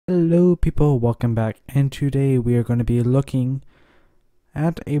Hello people, welcome back, and today we are going to be looking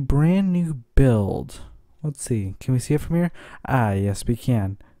at a brand new build. Let's see, can we see it from here? Ah, yes we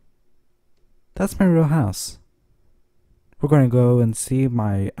can. That's my real house. We're going to go and see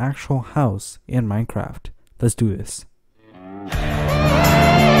my actual house in Minecraft. Let's do this.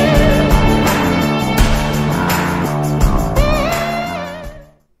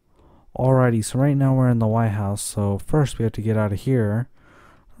 Alrighty, so right now we're in the White House, so first we have to get out of here.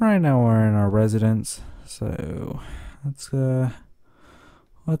 Right now we're in our residence, so let's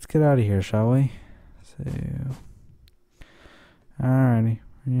get out of here, shall we? So, alrighty,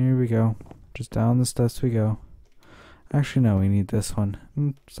 here we go. Just down the steps we go. Actually, no, we need this one.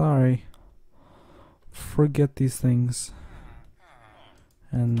 Sorry. Forget these things.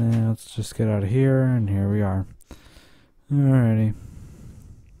 And then let's just get out of here, and here we are. Alrighty.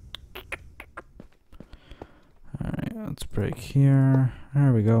 Alright, let's break here.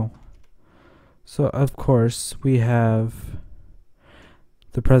 There we go. So, of course, we have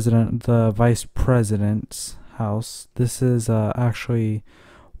the vice president's house. This is actually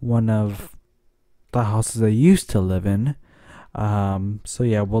one of the houses I used to live in. So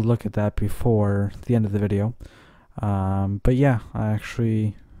yeah, we'll look at that before the end of the video. But yeah, I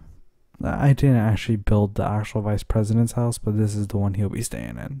didn't actually build the actual vice president's house, but this is the one he'll be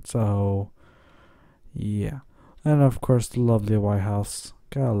staying in. So yeah. And of course the lovely White House.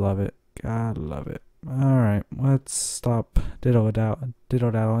 Gotta love it. Gotta love it. Alright, let's stop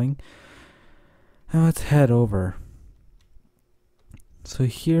diddle-daddling. And let's head over. So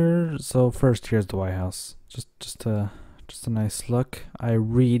first here's the White House. Just a nice look. I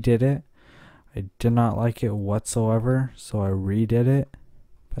redid it. I did not like it whatsoever, so I redid it.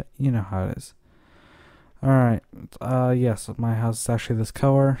 But you know how it is. Alright, yes, my house is actually this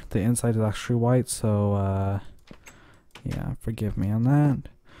color. The inside is actually white, so yeah, forgive me on that.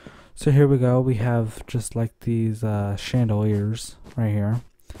 So here we go. We have just like these chandeliers right here.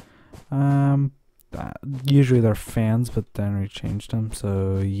 Usually they're fans, but then we changed them.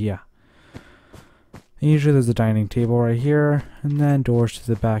 So yeah. And usually there's a dining table right here, and then doors to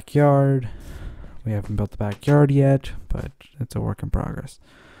the backyard. We haven't built the backyard yet, but it's a work in progress.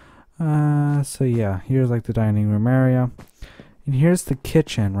 So yeah, here's like the dining room area. And here's the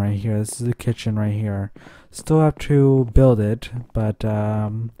kitchen right here. This is the kitchen right here. Still have to build it, but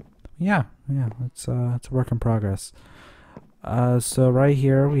yeah, it's a work in progress. So right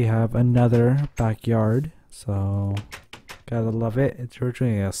here we have another backyard. So gotta love it. It's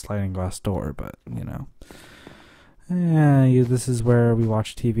originally a sliding glass door, but you know. This is where we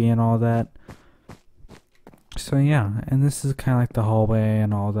watch TV and all that. So yeah, and this is kind of like the hallway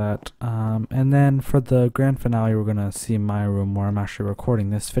and all that. And then for the grand finale, we're gonna see my room where I'm actually recording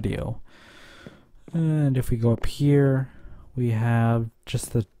this video. And if we go up here, we have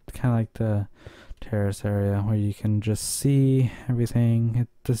just the kind of like the terrace area where you can just see everything.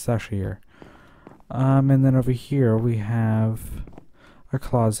 This is actually here. And then over here we have a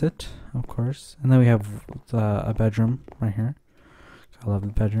closet, of course, and then we have a bedroom right here. I love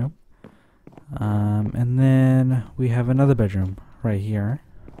the bedroom. And then we have another bedroom right here.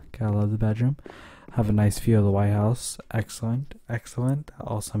 Gotta love the bedroom. Have a nice view of the White House. Excellent, excellent.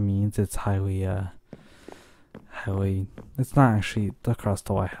 Also means it's highly, it's not actually across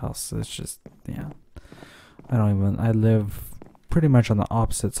the White House. It's just, yeah. I live pretty much on the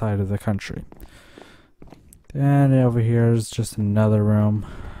opposite side of the country. And over here is just another room.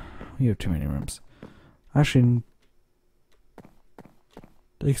 We have too many rooms. Actually,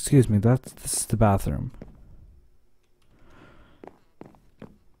 excuse me, this is the bathroom.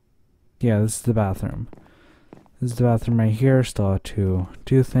 Yeah, this is the bathroom. This is the bathroom right here. Still have to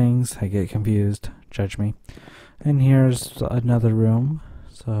do things. I get confused. Judge me. And here's another room.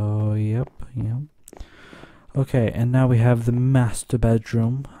 So, yep. Okay, and now we have the master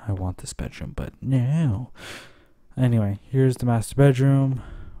bedroom. I want this bedroom, but no. Anyway, here's the master bedroom.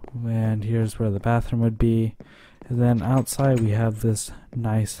 And here's where the bathroom would be. And then outside we have this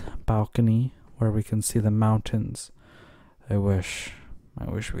nice balcony where we can see the mountains. I wish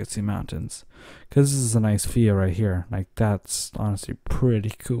we could see mountains. Because this is a nice view right here. Like, that's honestly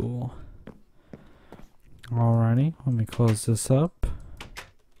pretty cool. Alrighty, let me close this up.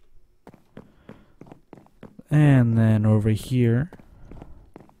 And then over here,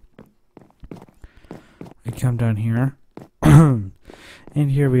 we come down here. And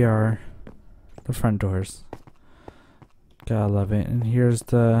here we are, the front doors. Gotta love it. And here's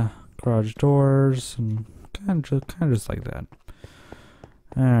the garage doors, and kind of just like that.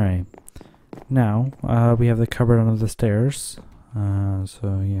 Alright. Now, we have the cupboard under the stairs.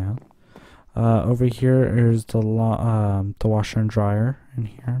 So yeah. Over here is the washer and dryer in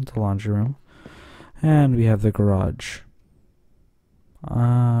here, the laundry room, and we have the garage.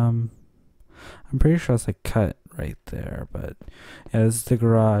 I'm pretty sure it's like cut right there, but yeah, this is the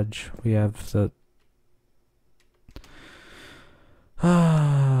garage. We have the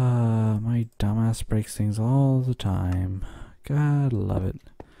my dumbass breaks things all the time. God love it.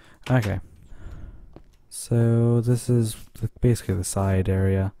 Okay, so this is basically the side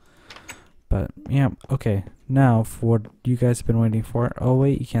area. But yeah, okay. Now for what you guys have been waiting for. Oh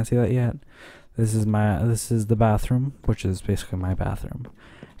wait, you can't see that yet. This is the bathroom, which is basically my bathroom.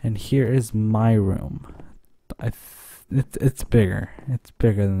 And here is my room. It's bigger. It's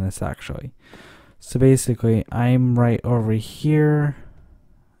bigger than this actually. So basically, I'm right over here,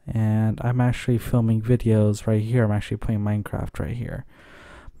 and I'm actually filming videos right here. I'm actually playing Minecraft right here.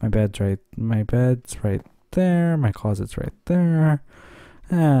 My bed's right there. My closet's right there.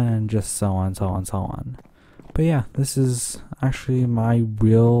 And just so on, so on, so on. But yeah, this is actually my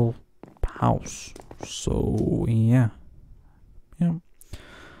real house. So yeah.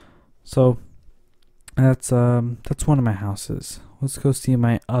 So that's one of my houses. Let's go see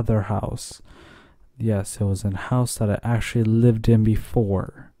my other house. Yes, it was a house that I actually lived in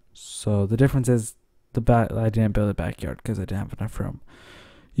before. So the difference is I didn't build a backyard because I didn't have enough room.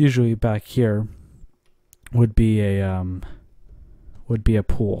 Usually back here would be a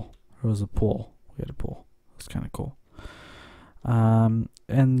pool. There was a pool. We had a pool. It was kind of cool.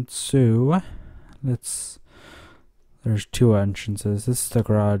 And so there's two entrances. This is the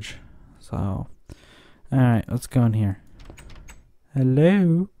garage. So, alright, let's go in here.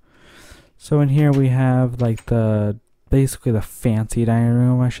 Hello. So in here we have like basically the fancy dining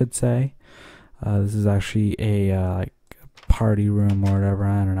room, I should say. This is actually a like party room or whatever,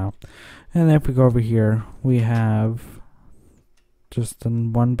 I don't know. And then if we go over here, we have just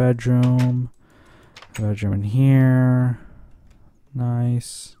one bedroom, a bedroom in here.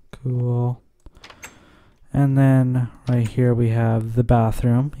 Nice, cool. And then right here we have the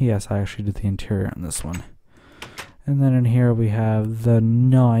bathroom. Yes, I actually did the interior on this one. And then in here we have the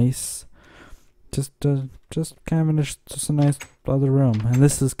nice, just a nice other room. And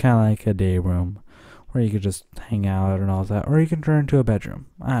this is kind of like a day room where you could just hang out and all that, or you can turn into a bedroom.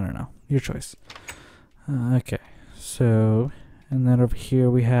 I don't know, your choice. Okay, so, and then over here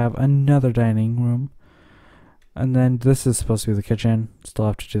we have another dining room. And then this is supposed to be the kitchen. Still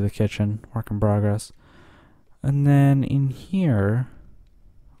have to do the kitchen, work in progress. And then in here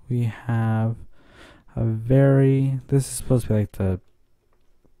we have this is supposed to be like the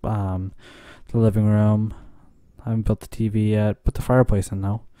living room. I haven't built the TV yet, put the fireplace in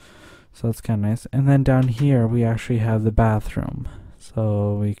though, so that's kind of nice. And then down here we actually have the bathroom,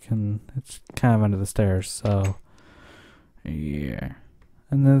 so it's kind of under the stairs, so yeah.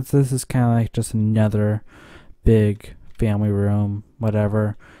 And then this is kind of like just another big family room,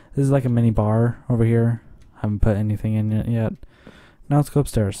 whatever. This is like a mini bar over here. Haven't put anything in it yet. Now let's go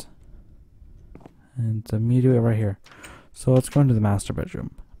upstairs. And it's immediately right here. So let's go into the master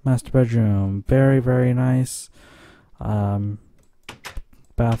bedroom. Master bedroom, very, very nice.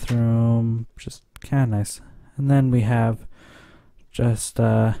 Bathroom, just kind of nice. And then we have just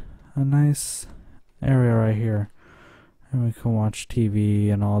a nice area right here. And we can watch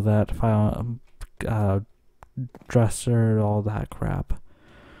TV and all that. Dresser, all that crap.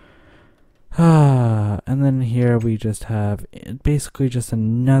 And then here we just have basically just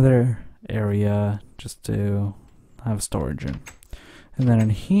another area just to have storage in. And then in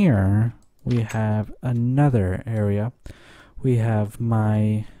here we have another area. We have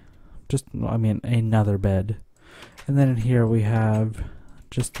another bed. And then in here we have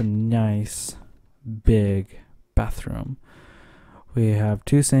just a nice big bathroom. We have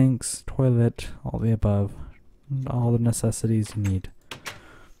 2 sinks, toilet, all the above, all the necessities you need.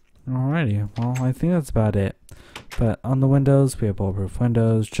 Alrighty, well, I think that's about it. But on the windows, we have bulletproof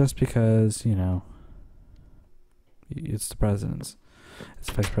windows, just because, you know, it's the president's.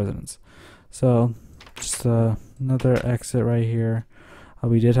 It's vice president's. So, just another exit right here.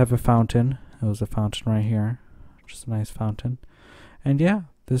 We did have a fountain. It was a fountain right here. Just a nice fountain. And yeah,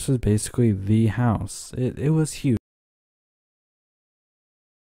 this was basically the house. It was huge.